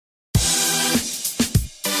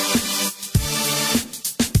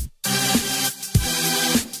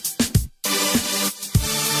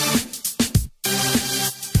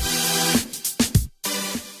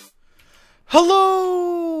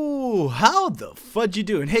Hello! How the fudge you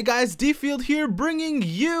doing? Hey guys, D-Field here bringing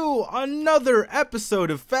you another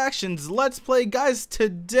episode of Factions Let's Play. Guys,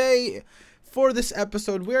 today for this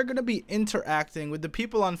episode we are going to be interacting with the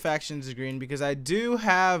people on Factions Green because I do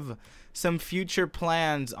have some future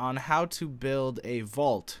plans on how to build a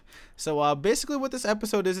vault. So basically what this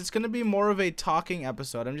episode is, it's going to be more of a talking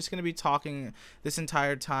episode. I'm just going to be talking this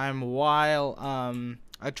entire time while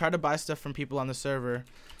I try to buy stuff from people on the server.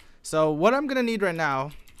 So what I'm gonna need right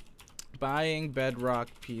now, buying bedrock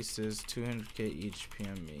pieces, 200k each,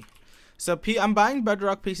 PM me. So I'm buying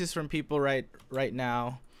bedrock pieces from people right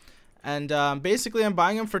now, and basically I'm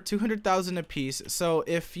buying them for 200,000 a piece. So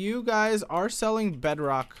if you guys are selling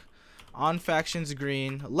bedrock on Factions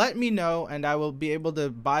Green, let me know and I will be able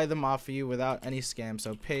to buy them off of you without any scam.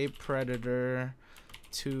 So pay predator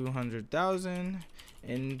 200,000,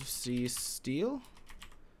 NC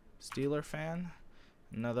Steeler fan.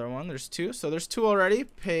 Another one. There's two. So there's two already.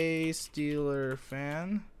 Pay Steeler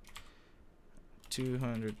fan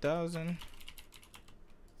 200,000.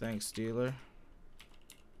 Thanks Steeler.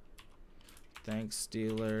 Thanks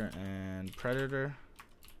Steeler and Predator.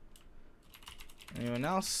 Anyone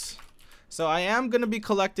else? So I am gonna be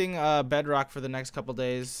collecting bedrock for the next couple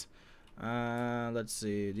days. Let's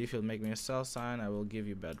see. Do you feel make me a sell sign? I will give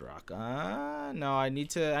you bedrock. No, I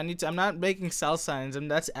need to. I'm not making sell signs,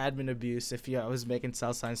 and that's admin abuse. If I was making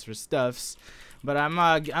sell signs for stuffs, but I'm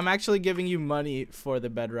actually giving you money for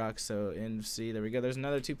the bedrock. So see, there we go. There's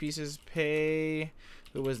another two pieces. Pay.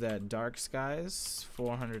 Who was that? Dark Skies,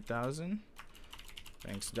 400,000.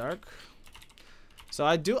 Thanks, Dark. So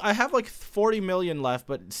I have like 40 million left,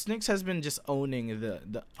 but Snyx has been just owning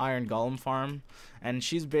the Iron Golem farm, and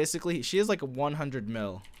she is like 100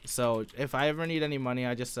 mil. So if I ever need any money,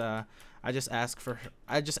 I just ask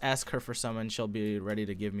her for some, and she'll be ready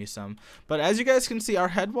to give me some. But as you guys can see, our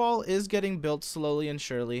head wall is getting built slowly and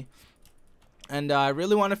surely, and I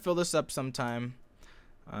really want to fill this up sometime.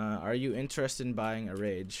 Are you interested in buying a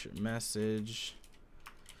rage? Message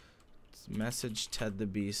Ted the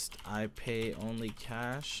Beast. I pay only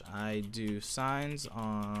cash. I do signs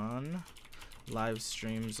on live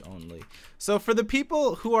streams only. So for the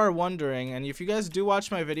people who are wondering, and if you guys do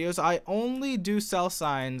watch my videos, I only do sell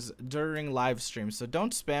signs during live streams. So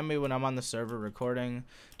don't spam me when I'm on the server recording.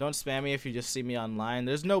 Don't spam me if you just see me online.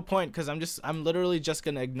 There's no point, because I'm literally just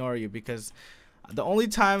gonna ignore you, because the only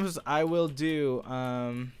times I will do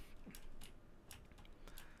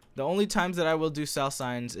that I will do sell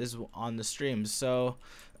signs is on the streams. So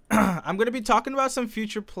I'm going to be talking about some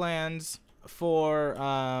future plans for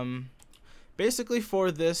basically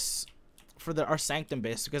for our sanctum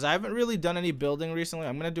base, because I haven't really done any building recently.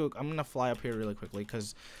 I'm going to fly up here really quickly,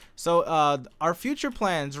 because our future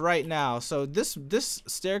plans right now. So this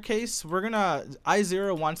staircase,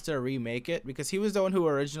 I0 wants to remake it, because he was the one who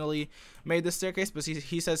originally made the staircase, but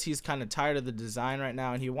he says he's kind of tired of the design right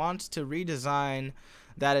now, and he wants to redesign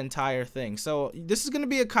that entire thing. So this is going to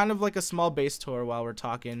be a kind of like a small base tour while we're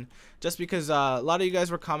talking, just because a lot of you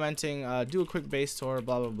guys were commenting, do a quick base tour,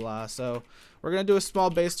 blah blah blah. So we're going to do a small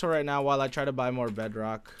base tour right now while I try to buy more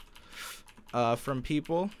bedrock from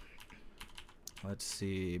people. Let's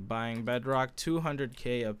see, buying bedrock,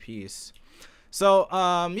 200k a piece. So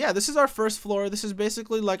yeah, this is our first floor. This is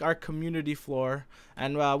basically like our community floor,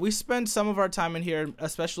 and we spend some of our time in here,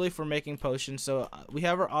 especially for making potions. So we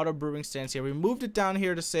have our auto brewing stands here. We moved it down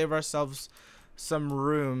here to save ourselves some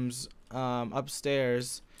rooms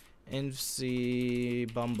upstairs.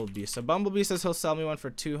 NC Bumblebee. So Bumblebee says he'll sell me one for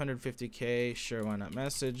 250k. Sure, why not?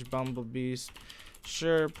 Message Bumblebee.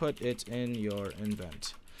 Sure, put it in your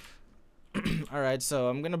invent. Alright, so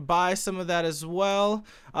I'm gonna buy some of that as well.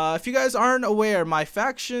 If you guys aren't aware, my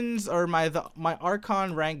factions, or my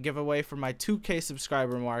Archon rank giveaway for my 2k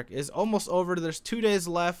subscriber mark is almost over. There's 2 days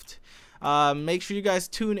left. Make sure you guys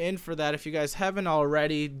tune in for that if you guys haven't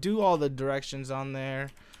already. Do all the directions on there,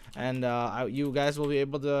 and you guys will be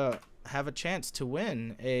able to have a chance to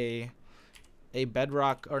win a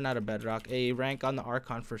bedrock, or not a bedrock, a rank on the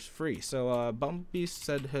Archon for free. So Bumblebee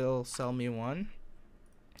said he'll sell me one.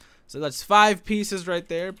 So that's 5 pieces right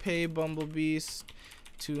there. Pay Bumblebees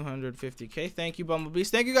 250k. Thank you,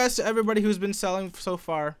 Bumblebees. Thank you guys to everybody who's been selling so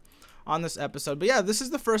far on this episode. But yeah, this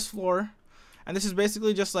is the first floor, and this is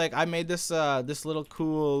basically just like I made this this little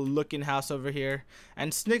cool looking house over here.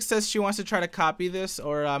 And Snyx says she wants to try to copy this,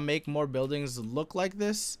 or make more buildings look like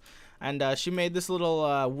this. And she made this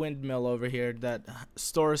little windmill over here that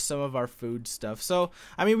stores some of our food stuff. So,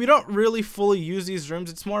 I mean, we don't really fully use these rooms.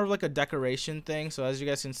 It's more of like a decoration thing. So, as you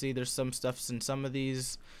guys can see, there's some stuffs in some of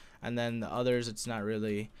these. And then the others, it's not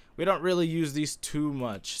really, we don't really use these too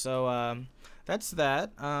much. So, that's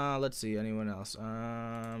that. Let's see, anyone else?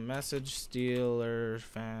 Message Stealer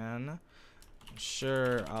fan.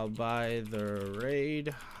 Sure, I'll buy the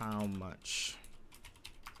raid. How much?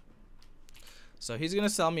 So he's gonna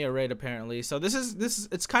sell me a raid apparently. So this is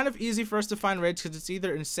it's kind of easy for us to find raids because it's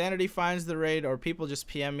either Insanity finds the raid or people just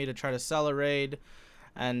PM me to try to sell a raid.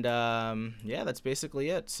 And yeah, that's basically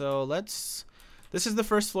it. So this is the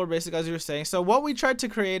first floor, basically, as you were saying. So what we tried to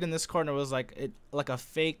create in this corner was like a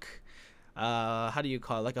fake, how do you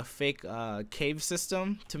call it? Like a fake cave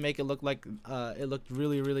system to make it look like it looked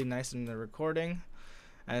really, really nice in the recording.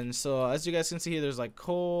 And so as you guys can see here, there's like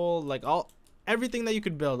coal, like everything that you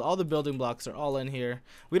could build. All the building blocks are all in here.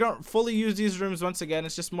 We don't fully use these rooms, once again.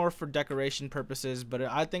 It's just more for decoration purposes, but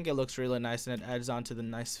I think it looks really nice and it adds on to the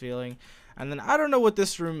nice feeling. And then I don't know what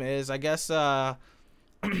this room is. I guess I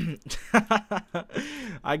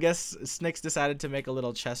guess Snicks decided to make a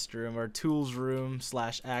little chest room or tools room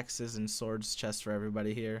 / axes and swords chest for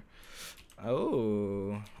everybody here.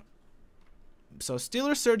 Oh, so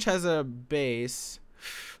Stealer Surge has a base.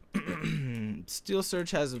 Steel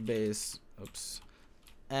Surge has a base. Oops.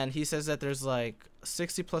 And he says that there's like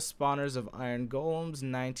 60 plus spawners of iron golems,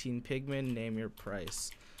 19 pigmen. Name your price.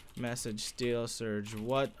 Message Steel Surge.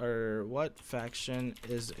 What faction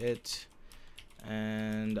is it?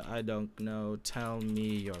 And I don't know. Tell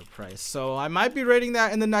me your price. So I might be rating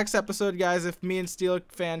that in the next episode, guys, if me and Steel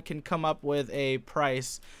Fan can come up with a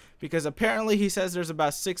price, because apparently he says there's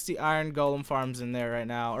about 60 iron golem farms in there right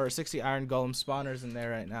now, or 60 iron golem spawners in there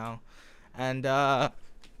right now. And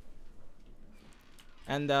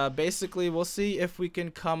basically we'll see if we can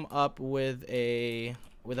come up with a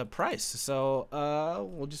price. So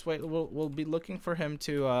we'll just wait. We'll be looking for him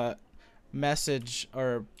to message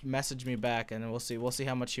me back, and we'll see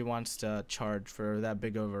how much he wants to charge for that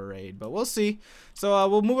big of a raid, but we'll see. So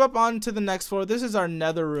we'll move up on to the next floor. This is our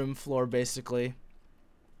nether room floor, basically.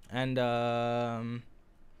 And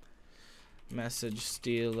message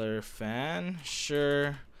Stealer Fan.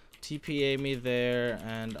 Sure, TPA me there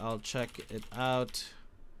and I'll check it out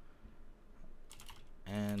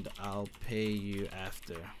and I'll pay you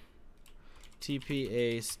after.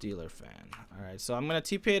 TPA Stealer Fan. Alright, so I'm gonna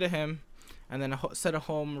TPA to him and then set a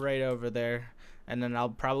home right over there, and then I'll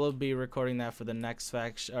probably be recording that for the next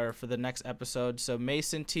faction, or for the next episode. So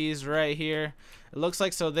Mason T's right here. It looks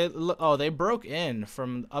like, so they broke in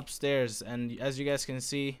from upstairs, and as you guys can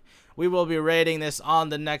see, we will be raiding this on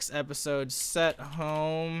the next episode. Set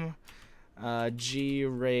home G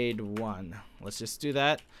raid 1. Let's just do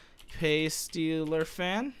that. Pay Stealer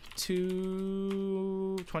Fan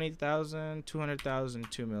 20,000,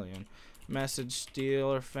 200,000, 2 million. Message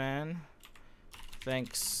Stealer Fan.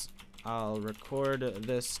 Thanks. I'll record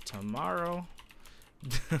this tomorrow.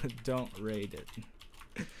 Don't raid it.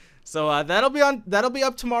 So that'll be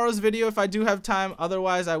up tomorrow's video if I do have time.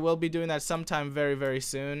 Otherwise, I will be doing that sometime very, very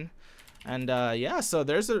soon. And yeah, so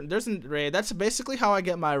there's a raid. That's basically how I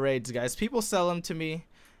get my raids, guys. People sell them to me,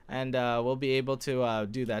 and we'll be able to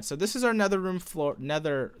do that. So this is our nether room floor,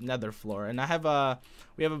 nether floor, and we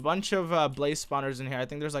have a bunch of blaze spawners in here. I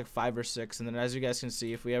think there's like 5 or 6, and then as you guys can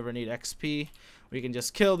see, if we ever need XP, we can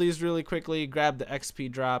just kill these really quickly, grab the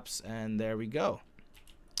XP drops, and there we go.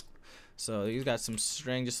 So he's got some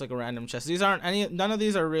string, just like a random chest. These aren't none of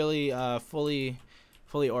these are really fully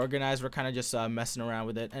organized. We're kind of just messing around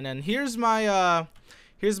with it. And then here's my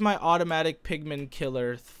automatic pigman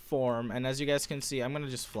killer form, and as you guys can see, I'm gonna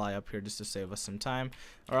just fly up here just to save us some time,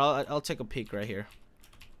 or I'll take a peek right here.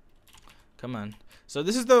 Come on. So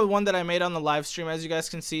this is the one that I made on the live stream. As you guys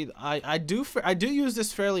can see, I do use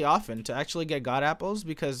this fairly often to actually get god apples,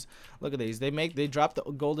 because look at these. They drop the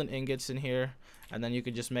golden ingots in here, and then you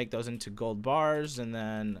can just make those into gold bars, and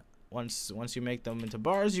then once you make them into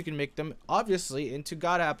bars, you can make them obviously into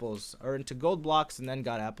god apples, or into gold blocks and then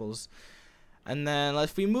god apples. And then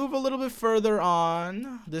if we move a little bit further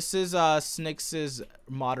on, this is Snix's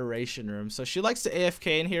moderation room. So she likes to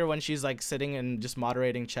AFK in here when she's like sitting and just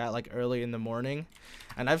moderating chat like early in the morning.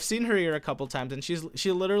 And I've seen her here a couple times, and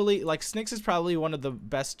she literally, like, Snix is probably one of the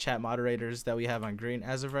best chat moderators that we have on Green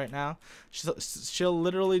as of right now. She'll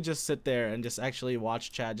literally just sit there and just actually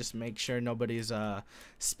watch chat, just make sure nobody's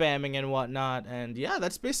spamming and whatnot. And yeah,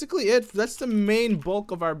 that's basically it. That's the main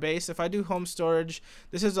bulk of our base. If I do home storage,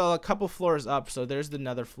 this is a couple floors up, so there's the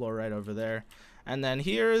nether floor right over there. And then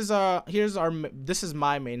this is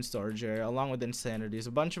my main storage area along with Insanity's.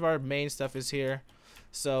 A bunch of our main stuff is here.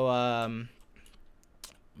 So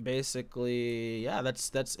basically, yeah,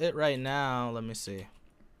 that's it right now. Let me see.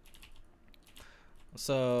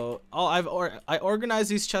 So I organized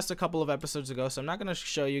these chests a couple of episodes ago, so I'm not gonna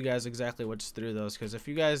show you guys exactly what's through those, because if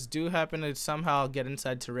you guys do happen to somehow get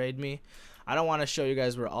inside to raid me, I don't want to show you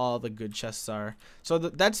guys where all the good chests are. So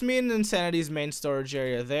that's me and Insanity's main storage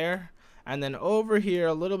area there. And then over here,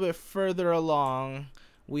 a little bit further along,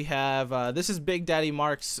 we have this is Big Daddy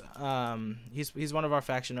Mark's. He's one of our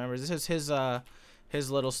faction members. This is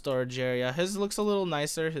his little storage area. His looks a little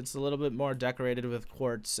nicer. It's a little bit more decorated with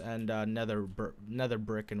quartz and nether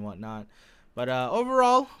brick and whatnot. But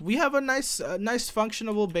overall, we have a nice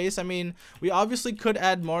functionable base. I mean, we obviously could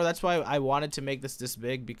add more. That's why I wanted to make this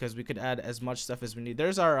big, because we could add as much stuff as we need.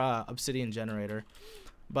 There's our obsidian generator.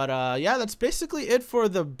 But yeah, that's basically it for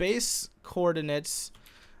the base coordinates,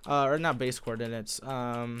 or not base coordinates.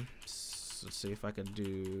 Let's see if I could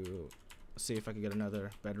get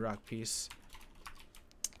another bedrock piece.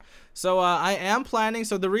 So I am planning.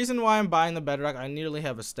 So the reason why I'm buying the bedrock, I nearly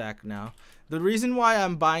have a stack now. The reason why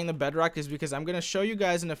I'm buying the bedrock is because I'm gonna show you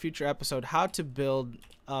guys in a future episode how to build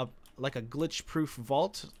like a glitch-proof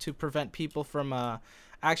vault to prevent people from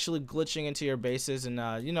actually glitching into your bases. And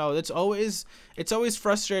you know, it's always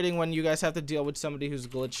frustrating when you guys have to deal with somebody who's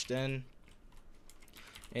glitched in.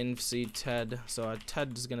 See Ted. So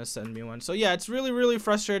Ted is gonna send me one. So yeah, it's really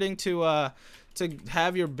frustrating to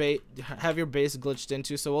have your base glitched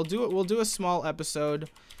into. So we'll do a small episode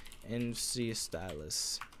in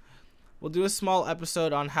stylus. We'll do a small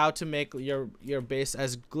episode on how to make your base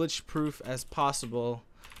as glitch proof as possible,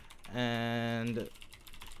 and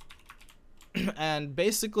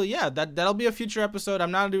basically, yeah, that'll be a future episode.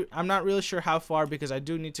 I'm not really sure how far, because I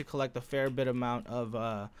do need to collect a fair bit amount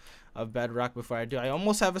of bedrock before I do. I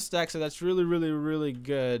almost have a stack, so that's really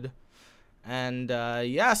good. And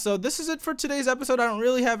yeah, so this is it for today's episode. I don't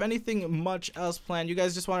really have anything much else planned. You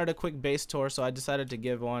guys just wanted a quick base tour, so I decided to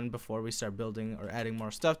give one before we start building or adding more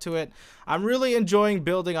stuff to it. I'm really enjoying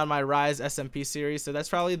building on my Rise SMP series, so that's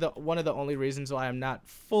probably one of the only reasons why I'm not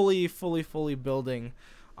fully building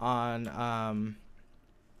on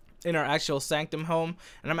in our actual Sanctum home.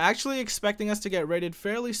 And I'm actually expecting us to get raided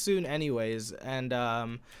fairly soon anyways, and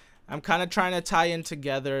I'm kind of trying to tie in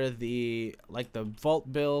together the vault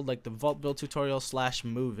build tutorial /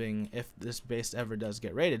 moving if this base ever does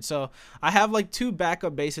get raided. So I have like 2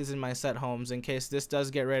 backup bases in my set homes in case this does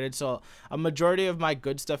get raided. So a majority of my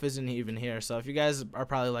good stuff isn't even here. So if you guys are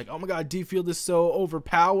probably like, oh my god, D-Field is so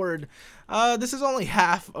overpowered, this is only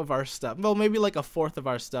half of our stuff. Well, maybe like a fourth of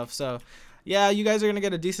our stuff. So yeah, you guys are gonna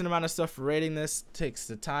get a decent amount of stuff for raiding this. Takes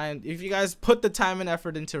the time. If you guys put the time and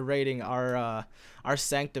effort into raiding our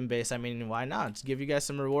Sanctum base, I mean, why not? Let's give you guys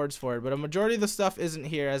some rewards for it. But a majority of the stuff isn't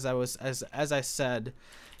here, as I said.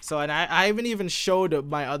 So, and I haven't even showed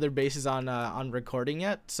my other bases on recording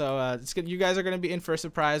yet. So you guys are gonna be in for a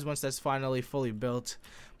surprise once that's finally fully built.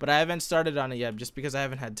 But I haven't started on it yet, just because I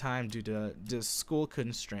haven't had time due to school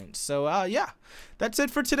constraints. So yeah, that's it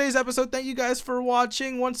for today's episode. Thank you guys for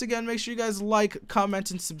watching. Once again, make sure you guys like, comment,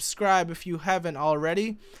 and subscribe if you haven't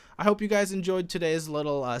already. I hope you guys enjoyed today's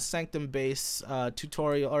little Sanctum base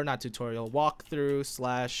tutorial, or not tutorial, walkthrough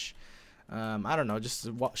 / I don't know, just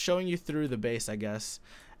showing you through the base, I guess.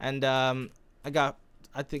 And I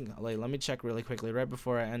think, let me check really quickly right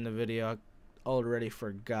before I end the video. I already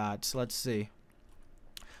forgot. So let's see.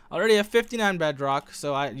 Already have 59 bedrock,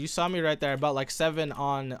 so you saw me right there, about like 7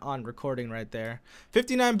 on recording right there.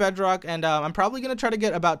 59 bedrock, and I'm probably gonna try to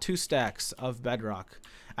get about 2 stacks of bedrock.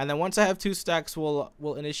 And then once I have 2 stacks,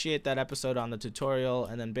 we'll initiate that episode on the tutorial,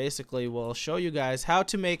 and then basically we'll show you guys how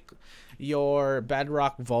to make your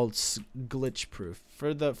bedrock vaults glitch proof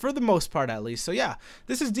for the most part, at least. So yeah,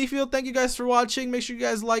 this is D-Field. Thank you guys for watching. Make sure you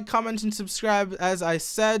guys like, comment, and subscribe, as I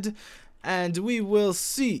said. And we will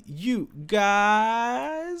see you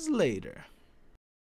guys later.